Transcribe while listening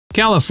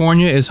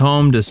California is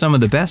home to some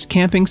of the best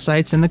camping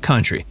sites in the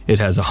country. It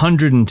has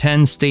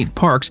 110 state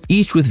parks,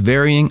 each with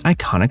varying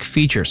iconic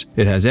features.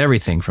 It has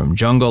everything from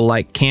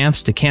jungle-like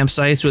camps to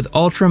campsites with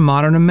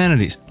ultra-modern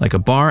amenities like a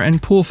bar and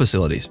pool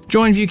facilities.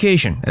 Join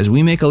ViewCation as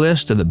we make a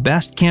list of the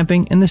best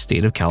camping in the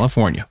state of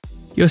California.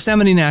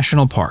 Yosemite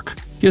National Park.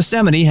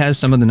 Yosemite has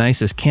some of the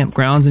nicest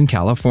campgrounds in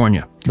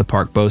California. The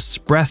park boasts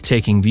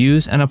breathtaking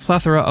views and a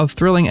plethora of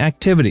thrilling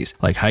activities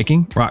like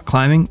hiking, rock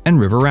climbing, and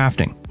river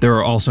rafting. There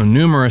are also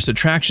numerous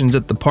attractions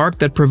at the park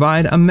that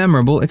provide a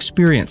memorable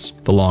experience.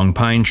 The long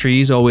pine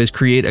trees always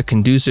create a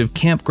conducive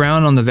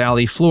campground on the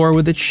valley floor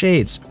with its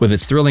shades. With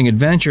its thrilling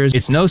adventures,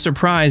 it's no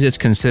surprise it's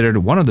considered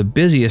one of the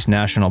busiest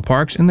national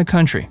parks in the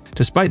country.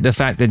 Despite the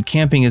fact that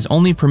camping is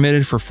only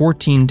permitted for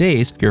 14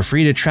 days, you're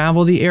free to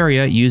travel the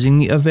area using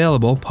the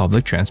available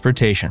public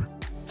transportation.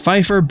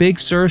 Pfeiffer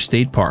Big Sur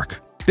State Park.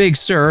 Big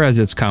Sur, as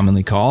it's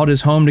commonly called,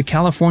 is home to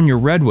California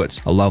Redwoods,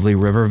 a lovely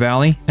river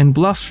valley, and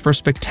bluffs for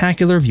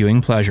spectacular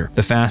viewing pleasure.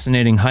 The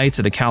fascinating heights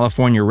of the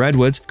California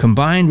Redwoods,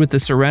 combined with the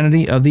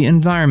serenity of the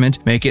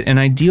environment, make it an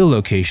ideal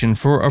location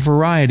for a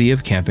variety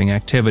of camping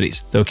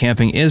activities. Though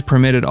camping is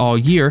permitted all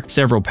year,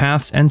 several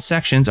paths and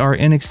sections are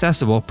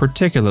inaccessible,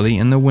 particularly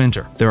in the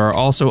winter. There are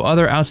also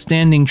other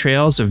outstanding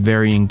trails of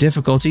varying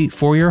difficulty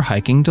for your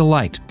hiking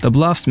delight. The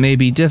bluffs may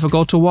be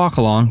difficult to walk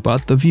along,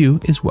 but the view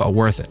is well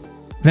worth it.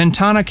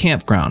 Ventana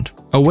Campground.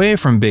 Away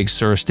from Big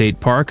Sur State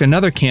Park,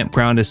 another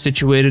campground is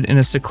situated in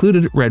a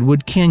secluded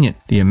redwood canyon.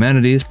 The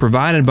amenities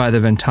provided by the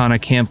Ventana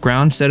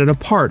Campground set it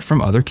apart from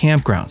other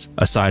campgrounds.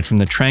 Aside from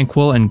the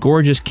tranquil and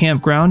gorgeous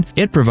campground,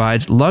 it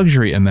provides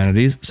luxury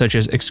amenities such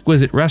as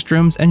exquisite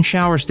restrooms and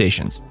shower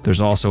stations. There's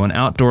also an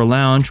outdoor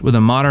lounge with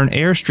a modern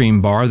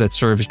Airstream bar that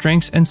serves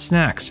drinks and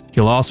snacks.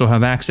 You'll also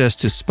have access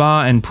to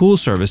spa and pool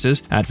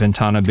services at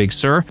Ventana Big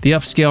Sur, the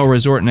upscale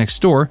resort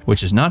next door,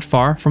 which is not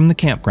far from the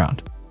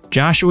campground.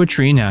 Joshua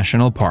Tree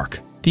National Park.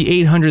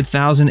 The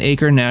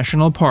 800,000-acre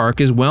national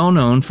park is well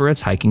known for its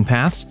hiking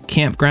paths,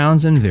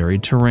 campgrounds, and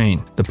varied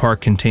terrain. The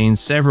park contains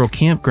several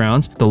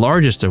campgrounds, the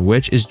largest of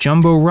which is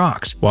Jumbo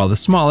Rocks, while the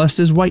smallest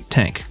is White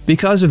Tank.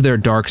 Because of their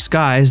dark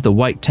skies, the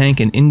White Tank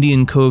and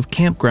Indian Cove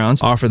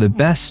campgrounds offer the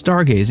best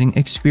stargazing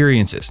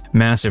experiences.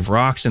 Massive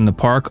rocks in the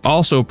park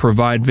also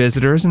provide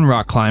visitors and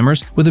rock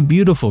climbers with a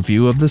beautiful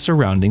view of the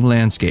surrounding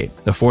landscape.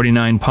 The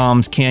 49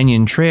 Palms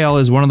Canyon Trail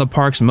is one of the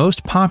park's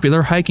most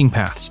popular hiking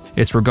paths.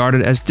 It's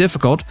regarded as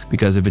difficult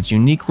because of its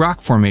unique rock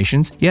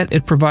formations, yet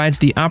it provides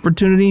the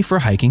opportunity for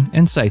hiking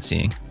and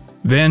sightseeing.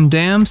 Van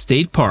Damme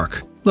State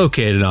Park.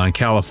 Located on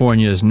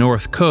California's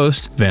north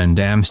coast, Van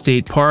Damme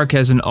State Park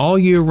has an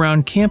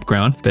all-year-round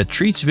campground that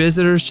treats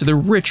visitors to the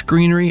rich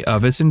greenery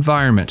of its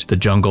environment. The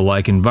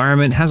jungle-like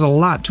environment has a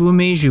lot to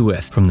amaze you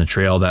with, from the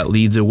trail that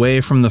leads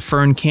away from the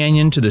Fern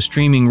Canyon to the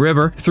streaming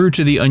river, through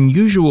to the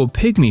unusual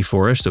pygmy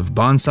forest of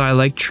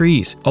bonsai-like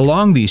trees.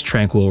 Along these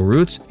tranquil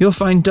routes, you'll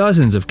find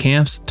dozens of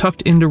camps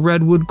tucked into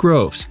redwood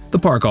groves. The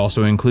park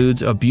also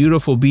includes a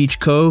beautiful beach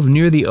cove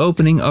near the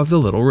opening of the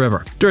Little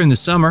River. During the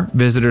summer,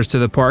 visitors to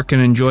the park can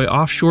enjoy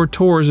offshore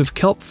tours of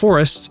kelp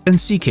forests and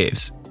sea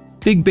caves.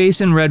 Big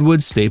Basin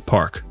Redwoods State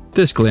Park.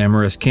 This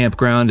glamorous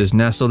campground is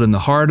nestled in the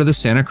heart of the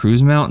Santa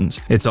Cruz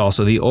Mountains. It's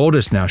also the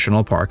oldest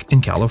national park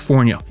in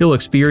California. You'll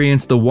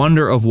experience the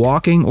wonder of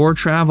walking or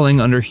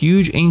traveling under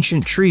huge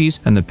ancient trees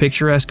and the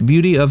picturesque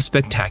beauty of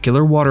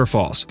spectacular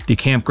waterfalls. The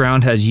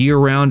campground has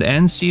year-round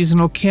and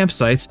seasonal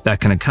campsites that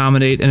can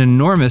accommodate an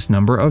enormous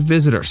number of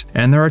visitors,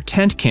 and there are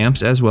tent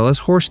camps as well as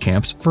horse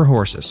camps for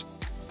horses.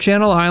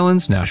 Channel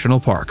Islands National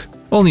Park.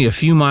 Only a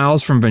few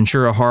miles from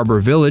Ventura Harbor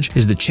Village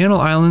is the Channel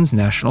Islands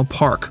National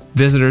Park.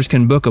 Visitors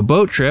can book a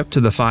boat trip to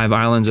the 5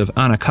 islands of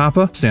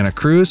Anacapa, Santa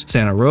Cruz,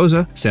 Santa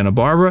Rosa, Santa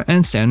Barbara,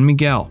 and San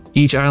Miguel.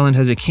 Each island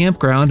has a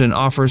campground and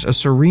offers a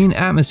serene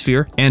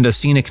atmosphere and a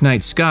scenic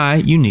night sky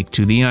unique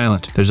to the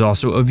island. There's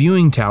also a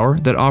viewing tower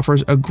that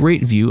offers a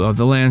great view of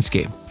the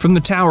landscape. From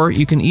the tower,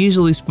 you can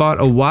easily spot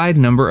a wide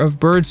number of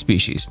bird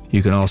species.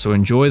 You can also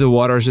enjoy the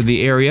waters of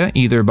the area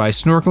either by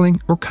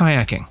snorkeling or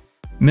kayaking.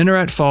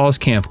 Minaret Falls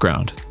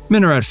Campground.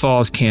 Minaret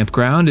Falls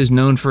Campground is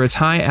known for its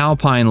high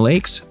alpine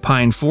lakes,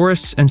 pine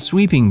forests, and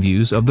sweeping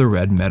views of the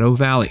Red Meadow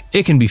Valley.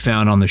 It can be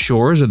found on the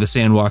shores of the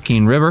San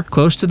Joaquin River,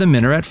 close to the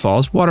Minaret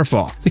Falls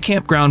waterfall. The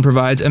campground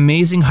provides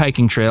amazing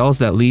hiking trails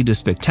that lead to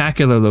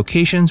spectacular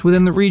locations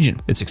within the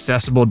region. It's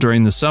accessible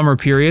during the summer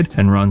period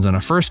and runs on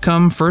a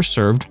first-come,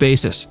 first-served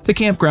basis. The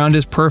campground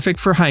is perfect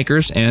for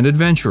hikers and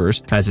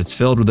adventurers, as it's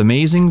filled with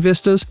amazing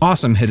vistas,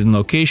 awesome hidden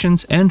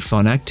locations, and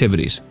fun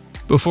activities.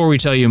 Before we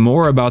tell you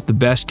more about the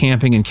best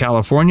camping in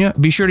California,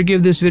 be sure to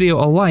give this video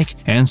a like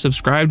and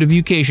subscribe to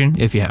ViewCation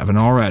if you haven't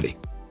already.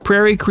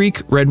 Prairie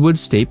Creek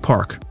Redwoods State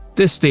Park.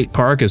 This state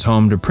park is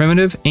home to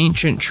primitive,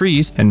 ancient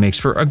trees and makes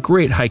for a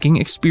great hiking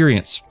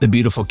experience. The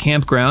beautiful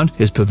campground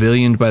is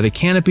pavilioned by the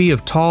canopy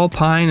of tall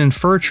pine and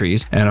fir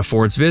trees and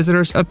affords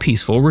visitors a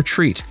peaceful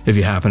retreat. If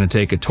you happen to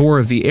take a tour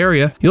of the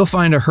area, you'll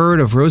find a herd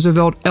of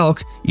Roosevelt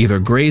elk either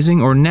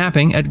grazing or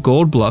napping at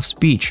Gold Bluffs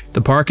Beach.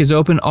 The park is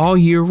open all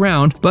year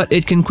round, but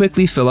it can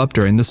quickly fill up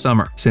during the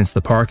summer. Since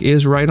the park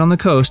is right on the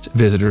coast,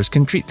 visitors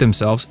can treat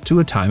themselves to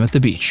a time at the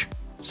beach.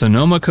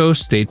 Sonoma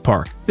Coast State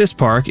Park. This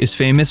park is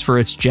famous for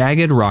its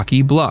jagged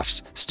rocky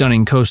bluffs,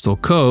 stunning coastal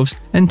coves,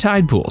 and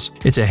tide pools.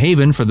 It's a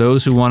haven for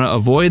those who want to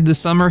avoid the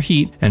summer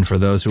heat and for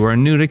those who are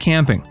new to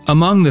camping.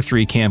 Among the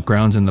 3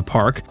 campgrounds in the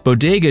park,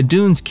 Bodega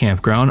Dunes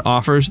Campground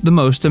offers the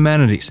most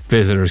amenities.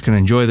 Visitors can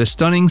enjoy the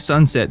stunning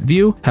sunset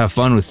view, have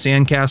fun with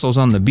sandcastles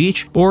on the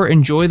beach, or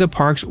enjoy the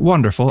park's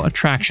wonderful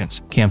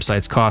attractions.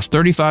 Campsites cost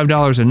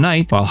 $35 a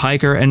night, while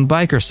hiker and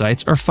biker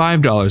sites are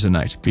 $5 a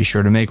night. Be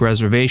sure to make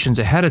reservations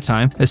ahead of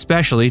time,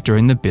 especially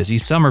during the busy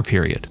summer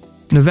period.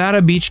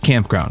 Nevada Beach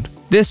Campground.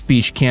 This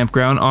beach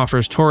campground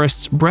offers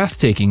tourists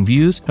breathtaking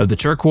views of the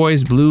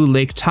turquoise blue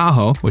Lake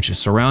Tahoe, which is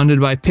surrounded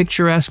by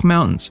picturesque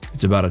mountains.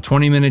 It's about a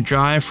 20-minute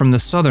drive from the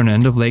southern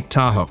end of Lake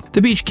Tahoe.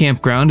 The beach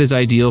campground is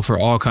ideal for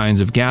all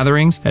kinds of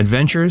gatherings,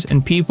 adventures,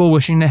 and people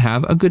wishing to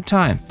have a good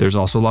time. There's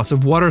also lots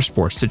of water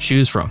sports to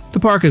choose from. The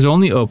park is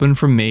only open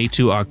from May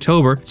to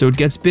October, so it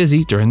gets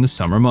busy during the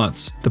summer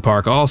months. The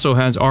park also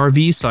has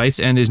RV sites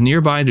and is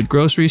nearby to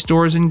grocery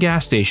stores and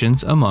gas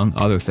stations, among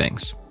other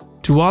things.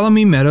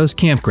 Tuolumne Meadows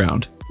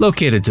Campground.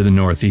 Located to the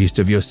northeast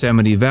of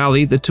Yosemite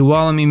Valley, the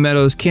Tuolumne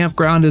Meadows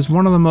Campground is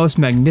one of the most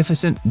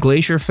magnificent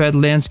glacier-fed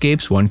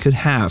landscapes one could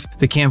have.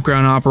 The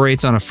campground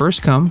operates on a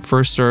first-come,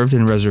 first-served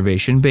and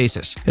reservation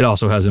basis. It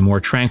also has a more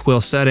tranquil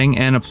setting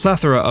and a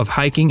plethora of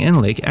hiking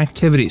and lake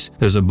activities.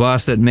 There's a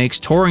bus that makes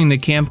touring the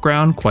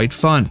campground quite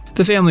fun.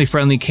 The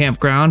family-friendly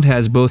campground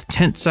has both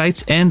tent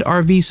sites and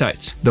RV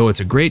sites. Though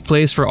it's a great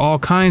place for all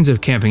kinds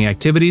of camping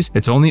activities,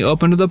 it's only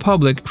open to the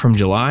public from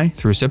July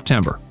through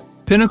September.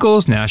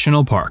 Pinnacles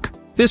National Park.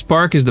 This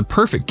park is the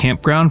perfect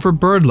campground for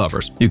bird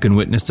lovers. You can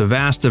witness the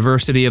vast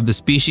diversity of the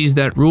species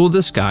that rule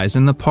the skies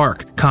in the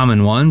park.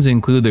 Common ones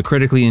include the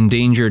critically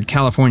endangered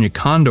California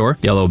condor,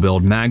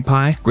 yellow-billed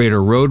magpie, greater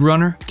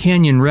roadrunner,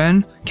 canyon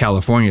wren,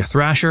 California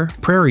thrasher,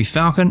 prairie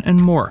falcon,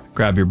 and more.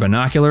 Grab your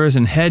binoculars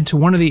and head to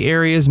one of the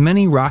area's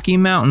many rocky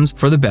mountains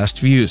for the best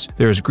views.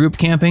 There's group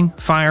camping,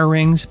 fire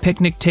rings,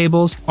 picnic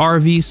tables,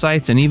 RV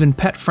sites, and even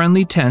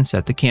pet-friendly tents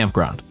at the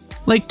campground.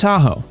 Lake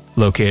Tahoe.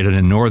 Located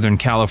in Northern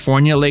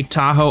California, Lake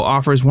Tahoe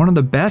offers one of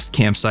the best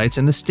campsites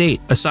in the state.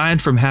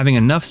 Aside from having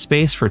enough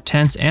space for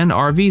tents and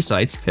RV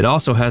sites, it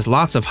also has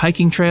lots of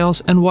hiking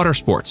trails and water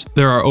sports.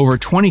 There are over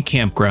 20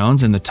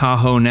 campgrounds in the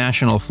Tahoe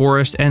National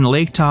Forest and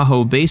Lake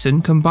Tahoe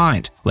Basin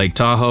combined. Lake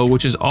Tahoe,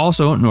 which is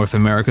also North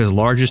America's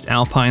largest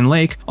alpine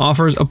lake,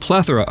 offers a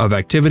plethora of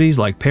activities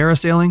like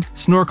parasailing,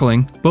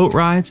 snorkeling, boat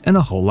rides, and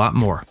a whole lot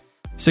more.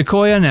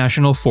 Sequoia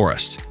National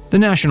Forest. The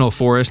National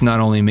Forest not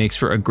only makes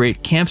for a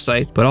great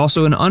campsite, but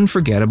also an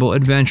unforgettable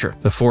adventure.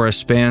 The forest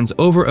spans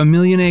over 1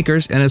 million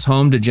acres and is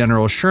home to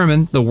General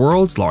Sherman, the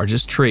world's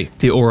largest tree.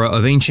 The aura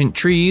of ancient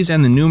trees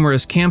and the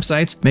numerous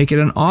campsites make it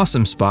an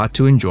awesome spot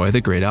to enjoy the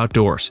great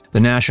outdoors. The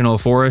National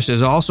Forest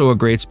is also a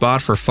great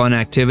spot for fun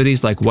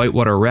activities like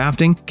whitewater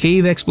rafting,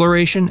 cave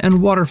exploration,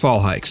 and waterfall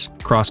hikes.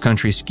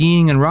 Cross-country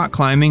skiing and rock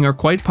climbing are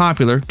quite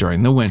popular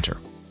during the winter.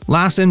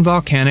 Lassen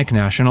Volcanic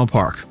National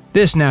Park.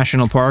 This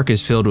national park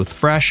is filled with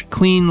fresh,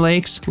 clean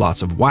lakes,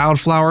 lots of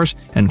wildflowers,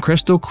 and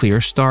crystal clear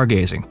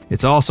stargazing.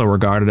 It's also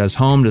regarded as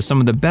home to some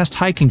of the best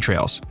hiking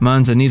trails.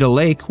 Manzanita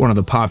Lake, one of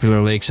the popular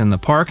lakes in the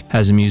park,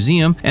 has a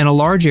museum and a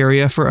large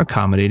area for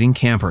accommodating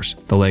campers.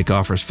 The lake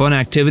offers fun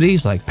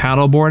activities like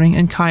paddleboarding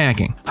and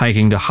kayaking.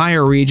 Hiking to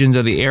higher regions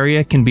of the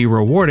area can be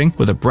rewarding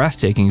with a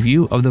breathtaking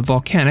view of the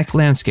volcanic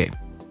landscape.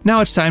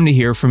 Now it's time to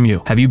hear from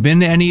you. Have you been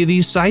to any of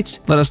these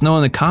sites? Let us know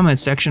in the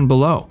comments section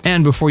below.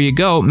 And before you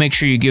go, make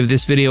sure you give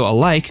this video a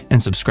like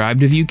and subscribe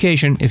to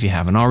ViewCation if you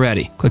haven't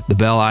already. Click the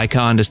bell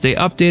icon to stay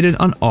updated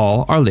on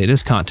all our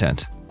latest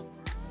content.